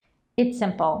It's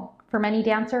simple. For many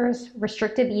dancers,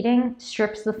 restrictive eating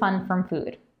strips the fun from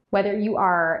food. Whether you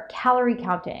are calorie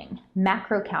counting,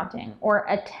 macro counting, or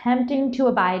attempting to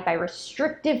abide by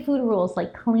restrictive food rules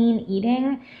like clean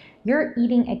eating, your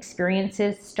eating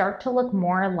experiences start to look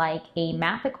more like a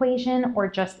math equation or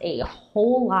just a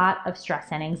whole lot of stress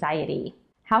and anxiety.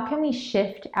 How can we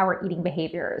shift our eating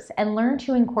behaviors and learn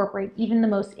to incorporate even the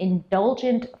most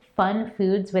indulgent, fun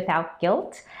foods without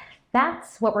guilt?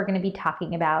 That's what we're going to be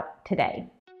talking about today.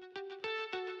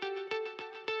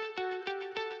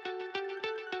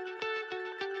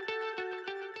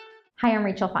 Hi, I'm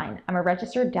Rachel Fine. I'm a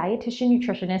registered dietitian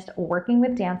nutritionist working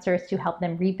with dancers to help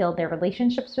them rebuild their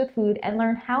relationships with food and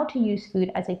learn how to use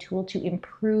food as a tool to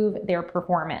improve their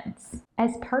performance.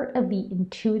 As part of the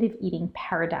intuitive eating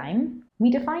paradigm,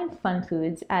 we define fun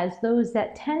foods as those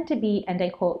that tend to be, and I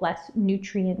quote, less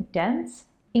nutrient dense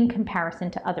in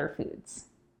comparison to other foods.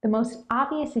 The most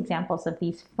obvious examples of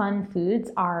these fun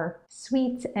foods are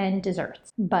sweets and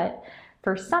desserts, but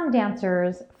for some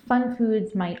dancers, fun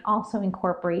foods might also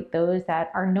incorporate those that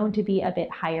are known to be a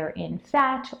bit higher in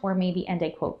fat or maybe, and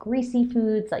I quote, greasy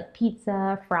foods like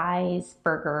pizza, fries,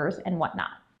 burgers, and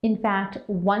whatnot. In fact,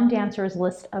 one dancer's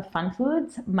list of fun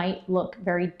foods might look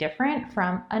very different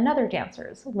from another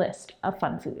dancer's list of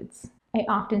fun foods. I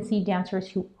often see dancers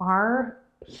who are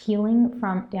healing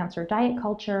from dancer diet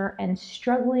culture and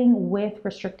struggling with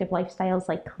restrictive lifestyles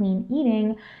like clean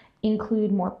eating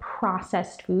include more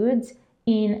processed foods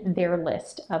in their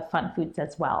list of fun foods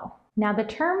as well. Now, the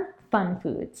term fun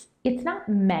foods, it's not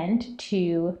meant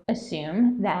to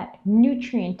assume that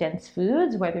nutrient-dense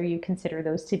foods, whether you consider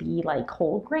those to be like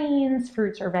whole grains,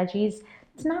 fruits, or veggies,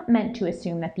 it's not meant to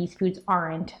assume that these foods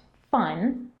aren't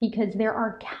fun, because there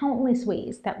are countless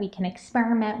ways that we can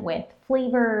experiment with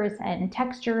flavors and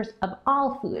textures of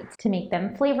all foods to make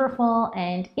them flavorful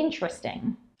and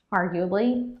interesting.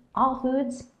 Arguably, all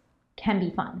foods can be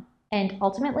fun. And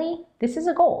ultimately, this is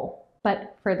a goal.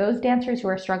 But for those dancers who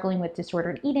are struggling with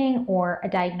disordered eating or a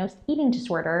diagnosed eating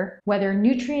disorder, whether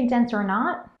nutrient dense or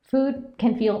not, food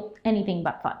can feel anything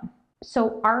but fun.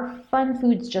 So are fun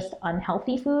foods just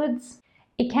unhealthy foods?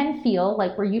 It can feel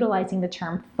like we're utilizing the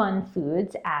term fun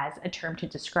foods as a term to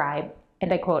describe,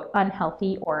 and I quote,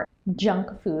 unhealthy or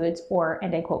junk foods or,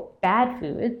 and I quote, bad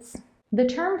foods. The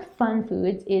term fun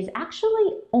foods is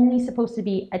actually only supposed to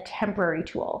be a temporary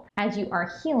tool as you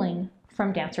are healing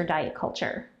from dancer diet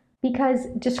culture. Because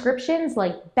descriptions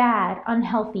like bad,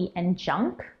 unhealthy, and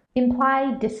junk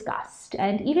imply disgust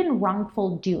and even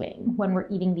wrongful doing when we're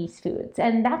eating these foods.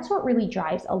 And that's what really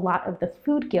drives a lot of the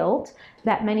food guilt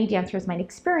that many dancers might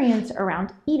experience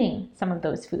around eating some of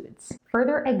those foods,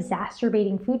 further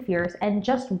exacerbating food fears and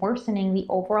just worsening the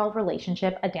overall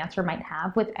relationship a dancer might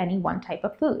have with any one type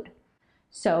of food.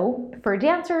 So for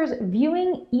dancers,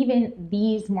 viewing even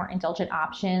these more indulgent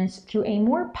options through a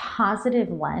more positive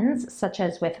lens, such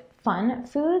as with fun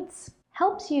foods,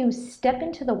 helps you step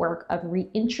into the work of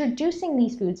reintroducing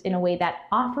these foods in a way that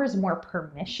offers more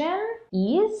permission,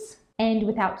 ease, and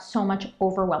without so much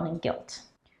overwhelming guilt.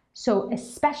 So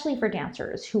especially for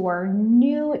dancers who are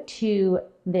new to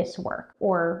this work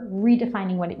or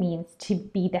redefining what it means to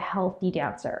be the healthy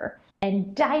dancer,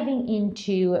 and diving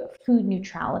into food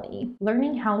neutrality,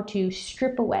 learning how to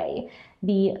strip away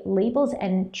the labels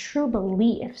and true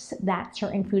beliefs that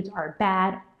certain foods are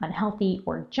bad, unhealthy,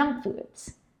 or junk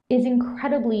foods is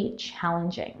incredibly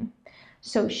challenging.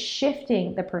 So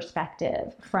shifting the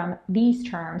perspective from these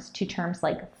terms to terms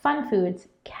like fun foods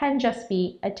can just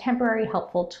be a temporary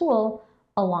helpful tool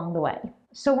along the way.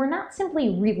 So we're not simply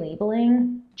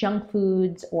relabeling junk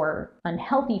foods or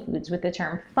unhealthy foods with the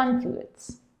term fun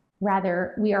foods.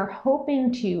 Rather, we are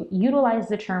hoping to utilize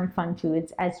the term fun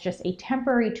foods as just a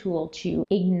temporary tool to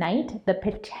ignite the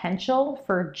potential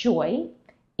for joy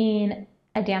in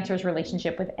a dancer's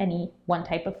relationship with any one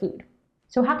type of food.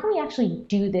 So how can we actually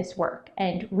do this work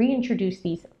and reintroduce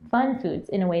these fun foods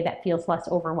in a way that feels less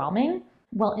overwhelming?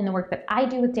 Well, in the work that I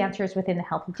do with dancers within the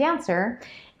Healthy Dancer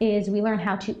is we learn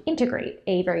how to integrate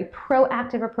a very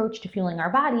proactive approach to fueling our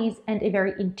bodies and a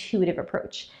very intuitive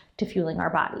approach to fueling our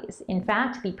bodies. In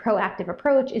fact, the proactive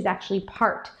approach is actually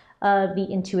part of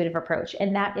the intuitive approach,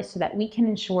 and that is so that we can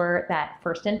ensure that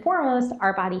first and foremost,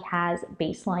 our body has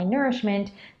baseline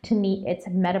nourishment to meet its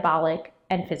metabolic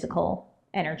and physical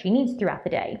energy needs throughout the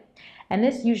day. And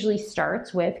this usually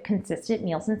starts with consistent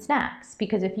meals and snacks,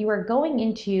 because if you are going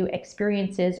into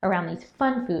experiences around these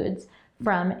fun foods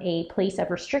from a place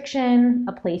of restriction,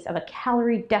 a place of a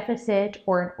calorie deficit,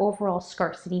 or an overall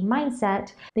scarcity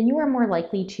mindset, then you are more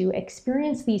likely to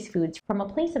experience these foods from a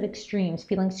place of extremes,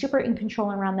 feeling super in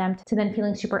control around them, to then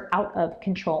feeling super out of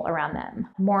control around them.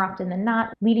 More often than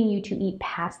not, leading you to eat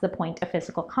past the point of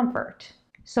physical comfort.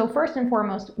 So first and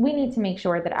foremost, we need to make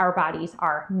sure that our bodies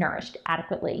are nourished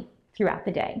adequately throughout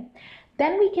the day.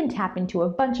 Then we can tap into a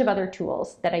bunch of other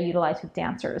tools that I utilize with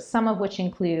dancers, some of which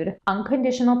include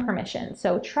unconditional permission.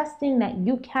 So trusting that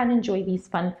you can enjoy these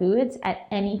fun foods at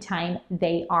any time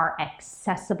they are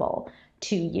accessible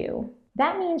to you.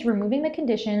 That means removing the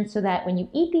conditions so that when you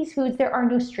eat these foods, there are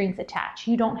no strings attached.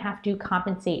 You don't have to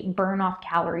compensate, burn off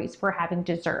calories for having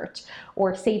dessert,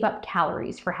 or save up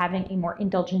calories for having a more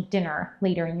indulgent dinner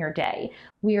later in your day.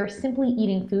 We are simply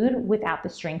eating food without the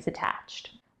strings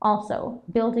attached. Also,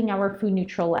 building our food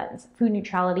neutral lens. Food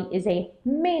neutrality is a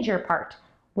major part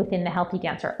within the Healthy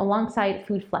Dancer, alongside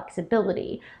food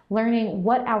flexibility, learning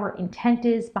what our intent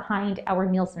is behind our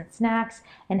meals and snacks,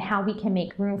 and how we can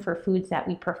make room for foods that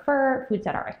we prefer, foods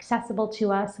that are accessible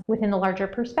to us, within the larger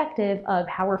perspective of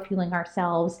how we're fueling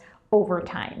ourselves over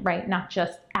time, right? Not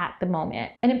just at the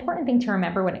moment. An important thing to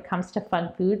remember when it comes to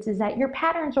fun foods is that your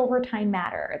patterns over time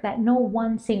matter, that no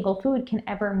one single food can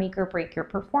ever make or break your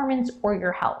performance or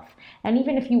your health. And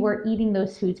even if you were eating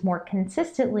those foods more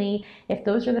consistently, if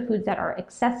those are the foods that are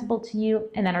accessible to you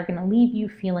and that are going to leave you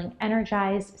feeling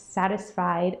energized,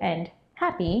 satisfied, and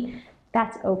happy,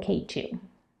 that's okay too.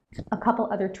 A couple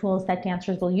other tools that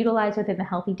dancers will utilize within the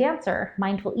Healthy Dancer: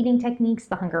 mindful eating techniques,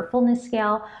 the hunger fullness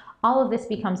scale. All of this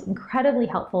becomes incredibly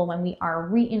helpful when we are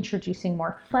reintroducing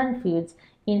more fun foods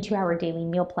into our daily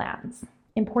meal plans.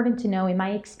 Important to know, in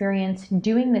my experience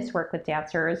doing this work with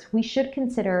dancers, we should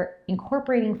consider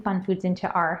incorporating fun foods into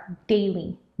our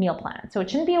daily meal plan. So it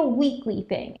shouldn't be a weekly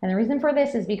thing. And the reason for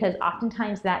this is because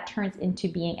oftentimes that turns into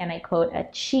being, and I quote, a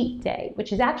cheat day,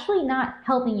 which is actually not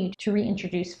helping you to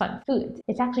reintroduce fun foods.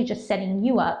 It's actually just setting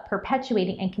you up,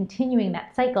 perpetuating and continuing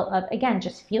that cycle of, again,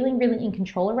 just feeling really in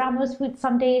control around those foods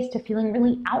some days to feeling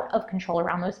really out of control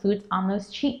around those foods on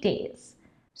those cheat days.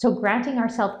 So granting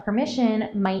ourselves permission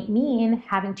might mean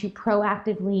having to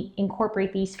proactively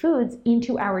incorporate these foods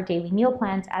into our daily meal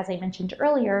plans, as I mentioned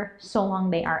earlier, so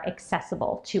long they are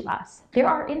accessible to us. There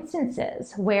are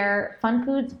instances where fun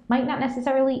foods might not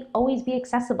necessarily always be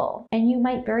accessible, and you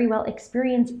might very well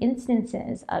experience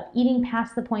instances of eating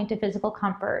past the point of physical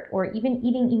comfort or even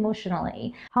eating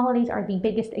emotionally. Holidays are the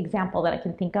biggest example that I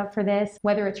can think of for this,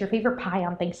 whether it's your favorite pie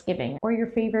on Thanksgiving or your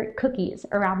favorite cookies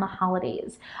around the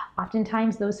holidays.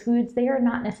 Oftentimes those foods, they are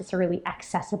not necessarily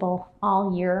accessible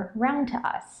all year round to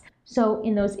us. So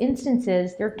in those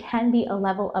instances, there can be a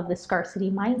level of the scarcity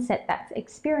mindset that's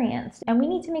experienced, and we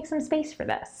need to make some space for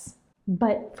this.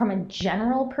 But from a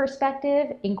general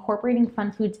perspective, incorporating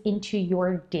fun foods into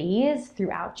your days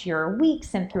throughout your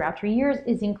weeks and throughout your years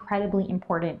is incredibly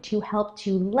important to help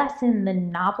to lessen the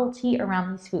novelty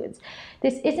around these foods.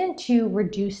 This isn't to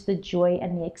reduce the joy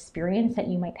and the experience that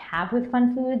you might have with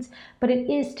fun foods, but it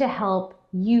is to help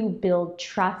you build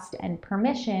trust and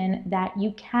permission that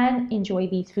you can enjoy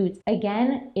these foods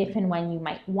again if and when you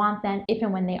might want them, if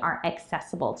and when they are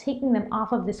accessible. Taking them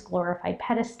off of this glorified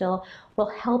pedestal will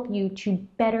help you to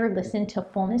better listen to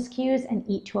fullness cues and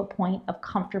eat to a point of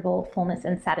comfortable fullness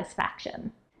and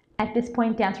satisfaction. At this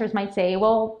point, dancers might say,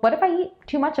 well, what if I eat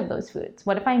too much of those foods?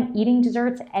 What if I'm eating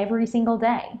desserts every single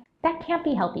day? That can't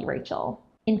be healthy, Rachel.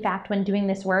 In fact, when doing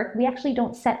this work, we actually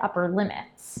don't set upper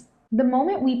limits. The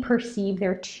moment we perceive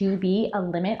there to be a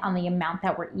limit on the amount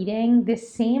that we're eating,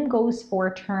 this same goes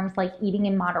for terms like eating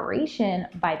in moderation,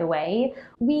 by the way.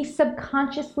 We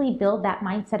subconsciously build that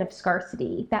mindset of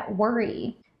scarcity, that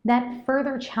worry, that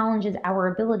further challenges our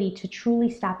ability to truly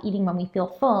stop eating when we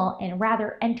feel full and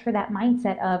rather enter that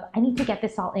mindset of, I need to get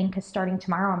this all in because starting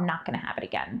tomorrow, I'm not going to have it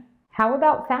again. How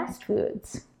about fast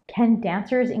foods? Can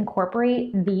dancers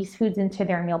incorporate these foods into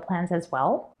their meal plans as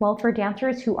well? Well, for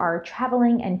dancers who are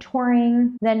traveling and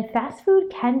touring, then fast food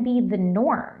can be the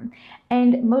norm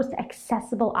and most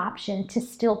accessible option to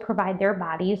still provide their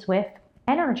bodies with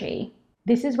energy.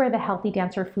 This is where the Healthy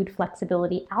Dancer food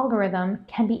flexibility algorithm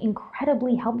can be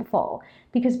incredibly helpful,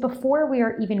 because before we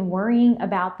are even worrying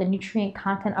about the nutrient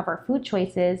content of our food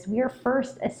choices, we are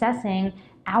first assessing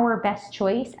our best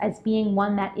choice as being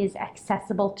one that is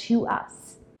accessible to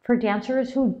us. For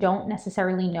dancers who don't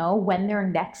necessarily know when their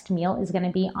next meal is going to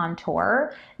be on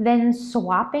tour, then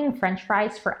swapping French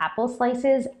fries for apple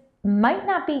slices might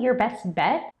not be your best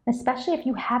bet, especially if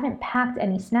you haven't packed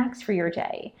any snacks for your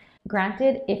day.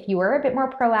 Granted, if you were a bit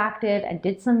more proactive and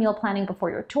did some meal planning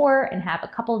before your tour and have a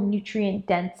couple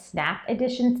nutrient-dense snack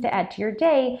additions to add to your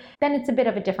day, then it's a bit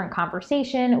of a different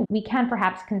conversation. We can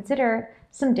perhaps consider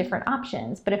some different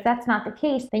options. But if that's not the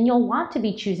case, then you'll want to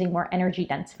be choosing more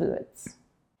energy-dense foods.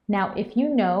 Now, if you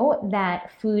know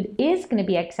that food is going to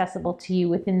be accessible to you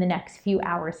within the next few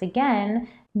hours again,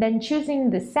 then choosing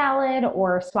the salad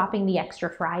or swapping the extra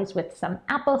fries with some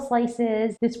apple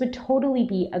slices, this would totally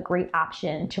be a great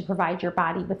option to provide your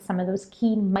body with some of those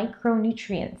key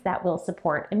micronutrients that will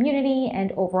support immunity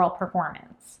and overall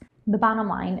performance. The bottom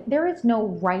line, there is no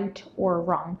right or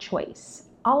wrong choice.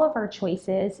 All of our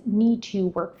choices need to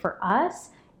work for us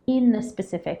in the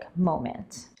specific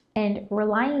moment. And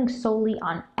relying solely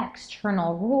on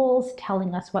external rules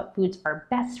telling us what foods are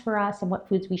best for us and what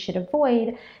foods we should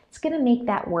avoid, it's going to make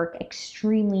that work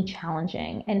extremely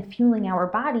challenging, and fueling our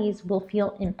bodies will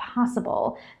feel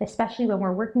impossible, especially when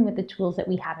we're working with the tools that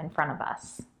we have in front of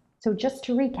us. So just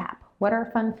to recap, what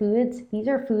are fun foods? These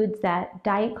are foods that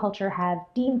diet culture have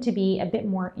deemed to be a bit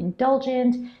more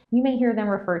indulgent. You may hear them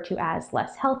referred to as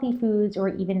less healthy foods or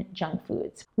even junk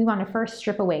foods. We want to first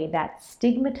strip away that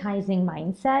stigmatizing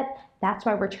mindset. That's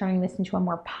why we're turning this into a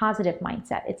more positive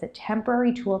mindset. It's a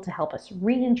temporary tool to help us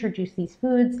reintroduce these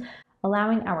foods,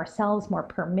 allowing ourselves more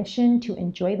permission to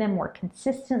enjoy them more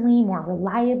consistently, more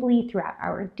reliably throughout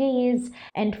our days,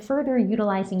 and further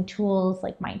utilizing tools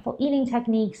like mindful eating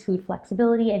techniques, food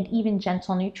flexibility, and even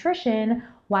gentle nutrition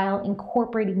while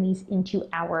incorporating these into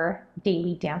our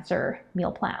daily dancer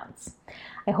meal plans.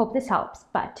 I hope this helps,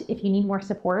 but if you need more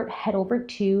support, head over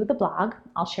to the blog.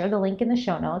 I'll share the link in the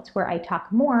show notes where I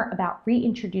talk more about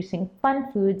reintroducing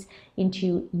fun foods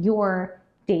into your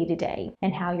day-to-day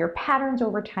and how your patterns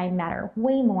over time matter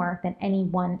way more than any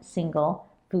one single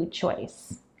food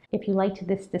choice. If you liked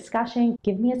this discussion,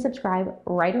 give me a subscribe,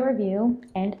 write a review,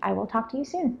 and I will talk to you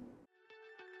soon.